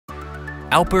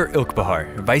Alper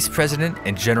Ilkbahar, Vice President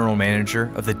and General Manager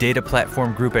of the Data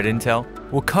Platform Group at Intel,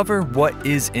 will cover what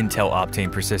is Intel Optane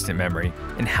persistent memory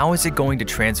and how is it going to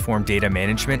transform data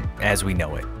management as we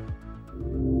know it.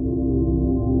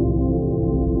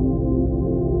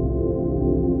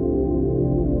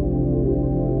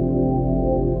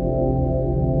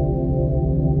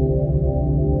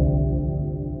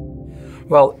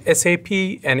 Well, SAP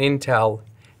and Intel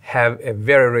have a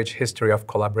very rich history of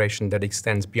collaboration that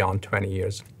extends beyond 20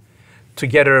 years.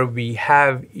 Together, we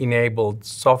have enabled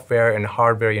software and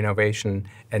hardware innovation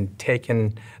and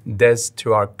taken this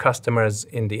to our customers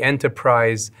in the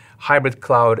enterprise, hybrid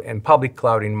cloud, and public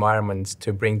cloud environments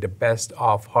to bring the best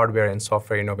of hardware and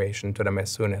software innovation to them as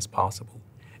soon as possible.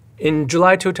 In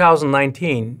July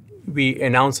 2019, we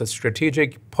announced a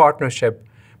strategic partnership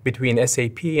between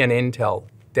SAP and Intel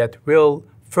that will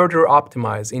further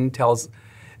optimize Intel's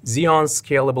Xeon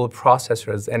scalable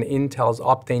processors and Intel's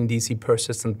Optane DC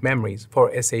persistent memories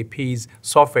for SAP's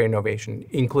software innovation,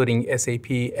 including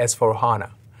SAP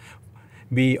S/4HANA.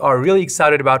 We are really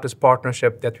excited about this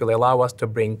partnership that will allow us to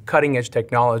bring cutting-edge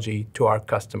technology to our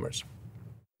customers.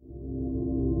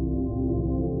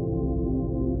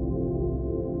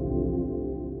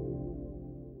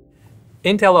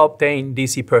 Intel Optane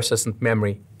DC persistent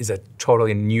memory is a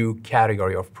totally new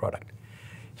category of product.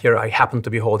 Here I happen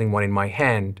to be holding one in my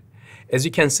hand. As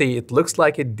you can see, it looks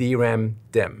like a DRAM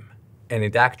DIMM, and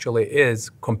it actually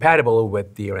is compatible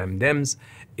with DRAM DIMMs.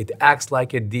 It acts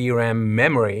like a DRAM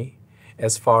memory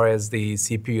as far as the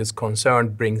CPU is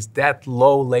concerned, brings that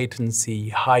low latency,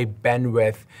 high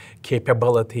bandwidth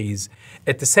capabilities.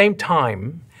 At the same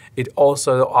time, it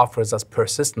also offers us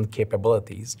persistent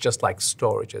capabilities, just like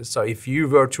storages. So if you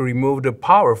were to remove the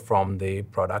power from the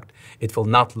product, it will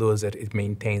not lose it, it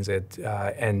maintains it,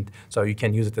 and so you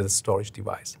can use it as a storage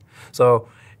device. So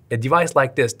a device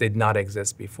like this did not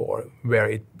exist before, where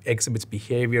it exhibits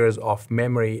behaviors of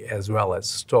memory as well as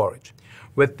storage.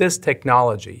 With this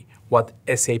technology, what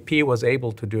SAP was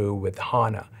able to do with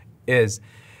HANA is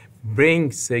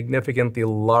bring significantly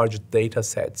large data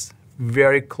sets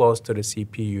very close to the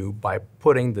CPU by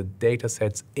putting the data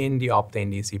sets in the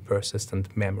Optane DC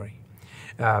persistent memory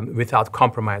without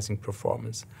compromising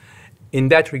performance. In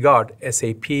that regard,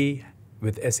 SAP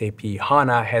with SAP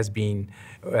HANA has been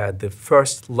the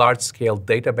first large-scale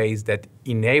database that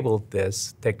enabled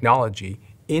this technology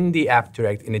in the app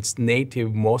direct in its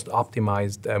native, most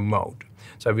optimized mode.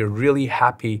 So we're really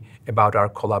happy about our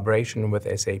collaboration with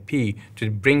SAP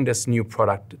to bring this new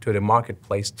product to the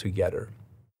marketplace together.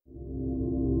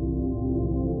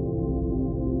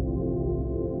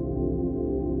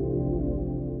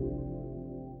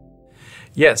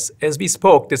 Yes, as we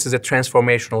spoke, this is a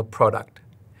transformational product.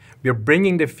 We're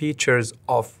bringing the features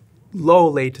of low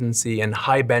latency and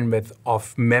high bandwidth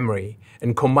of memory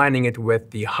and combining it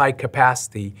with the high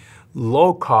capacity,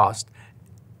 low cost,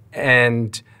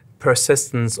 and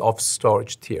persistence of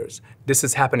storage tiers. This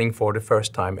is happening for the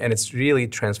first time, and it's really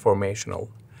transformational.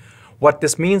 What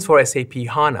this means for SAP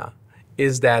HANA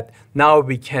is that now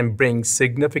we can bring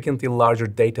significantly larger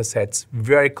data sets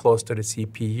very close to the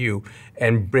CPU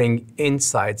and bring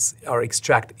insights or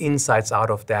extract insights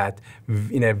out of that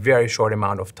in a very short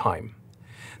amount of time.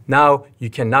 Now you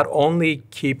can not only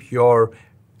keep your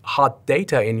hot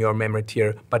data in your memory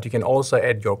tier, but you can also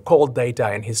add your cold data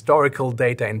and historical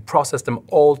data and process them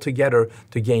all together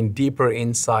to gain deeper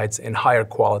insights and higher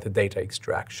quality data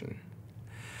extraction.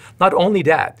 Not only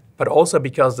that, but also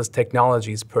because this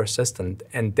technology is persistent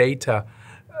and data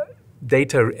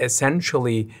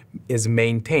essentially is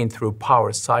maintained through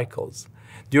power cycles.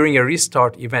 During a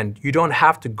restart event, you don't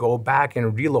have to go back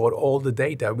and reload all the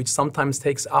data, which sometimes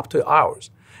takes up to hours.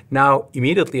 Now,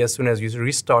 immediately as soon as you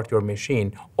restart your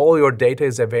machine, all your data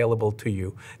is available to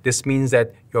you. This means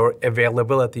that your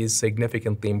availability is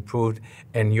significantly improved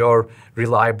and your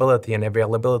reliability and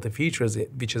availability features,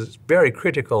 which is very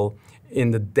critical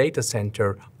in the data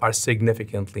center, are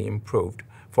significantly improved.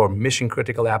 For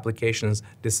mission-critical applications,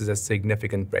 this is a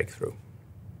significant breakthrough.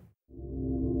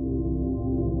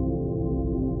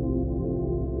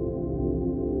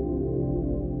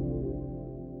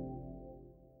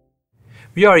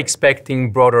 We are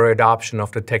expecting broader adoption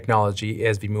of the technology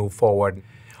as we move forward.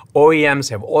 OEMs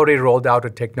have already rolled out the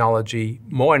technology.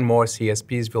 More and more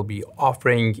CSPs will be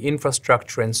offering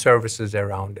infrastructure and services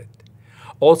around it.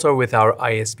 Also, with our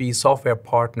ISV software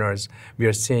partners, we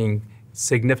are seeing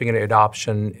significant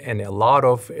adoption and a lot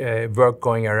of work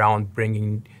going around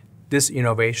bringing this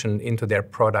innovation into their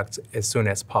products as soon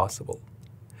as possible.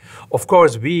 Of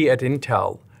course, we at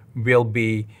Intel will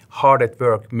be hard at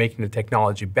work making the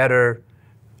technology better,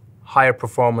 higher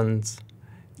performance,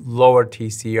 lower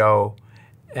TCO,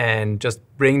 and just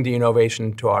bring the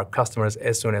innovation to our customers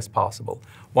as soon as possible.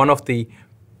 One of the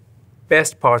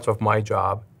best parts of my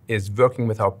job is working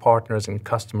with our partners and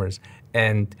customers,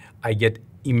 and I get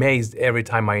amazed every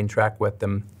time I interact with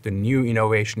them, the new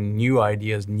innovation, new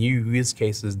ideas, new use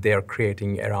cases they're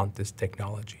creating around this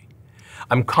technology.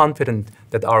 I'm confident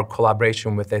that our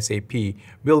collaboration with SAP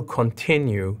will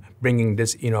continue bringing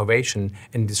this innovation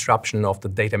and disruption of the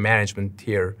data management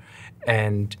here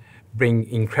and bring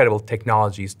incredible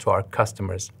technologies to our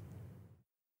customers